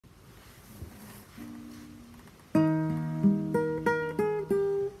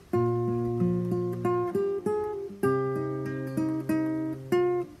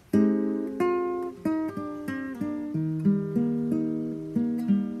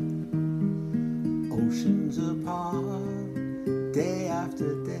apart day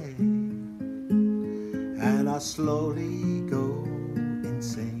after day, and I slowly go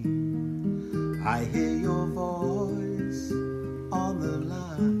insane. I hear your voice on the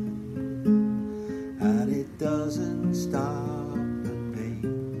line, and it doesn't stop the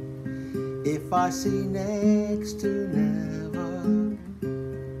pain. If I see next to never,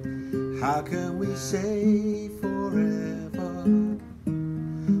 how can we say forever?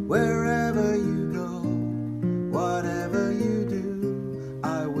 Wherever you go, whatever you do,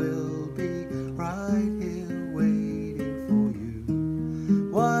 I will be right here waiting for you.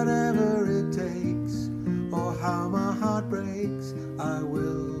 Whatever it takes, or how my heart breaks, I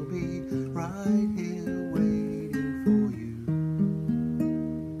will be right here waiting for you.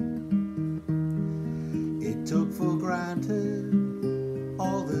 It took for granted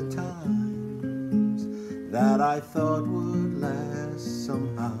all the times that I thought would last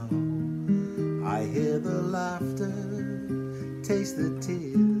somehow. I hear the laughter, taste the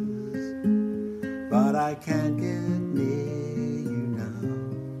tears, but I can't get near you now.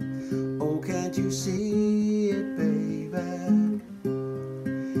 Oh, can't you see it, baby?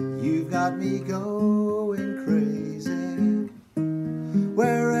 You've got me going crazy.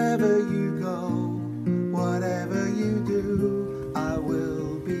 Wherever you go, whatever you do, I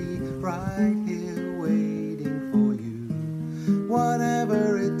will be right here waiting for you.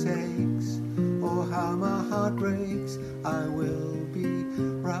 Whatever it takes, or how my heart breaks, I will be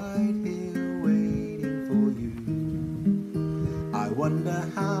right here waiting for you. I wonder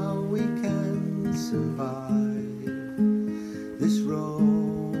how we can survive this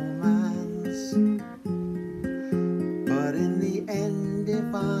romance, but in the end,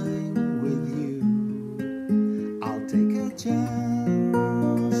 if I'm with you, I'll take a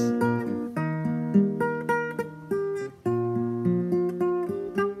chance.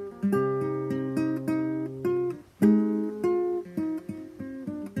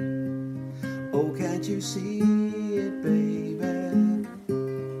 Oh, can't you see it, baby?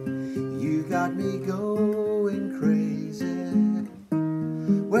 You got me going crazy.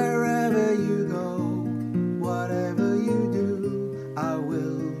 Wherever you go, whatever you do, I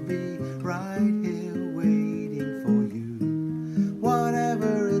will be right here waiting for you.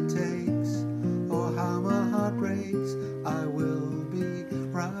 Whatever it takes, or how my heart breaks, I will be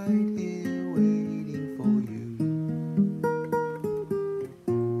right here.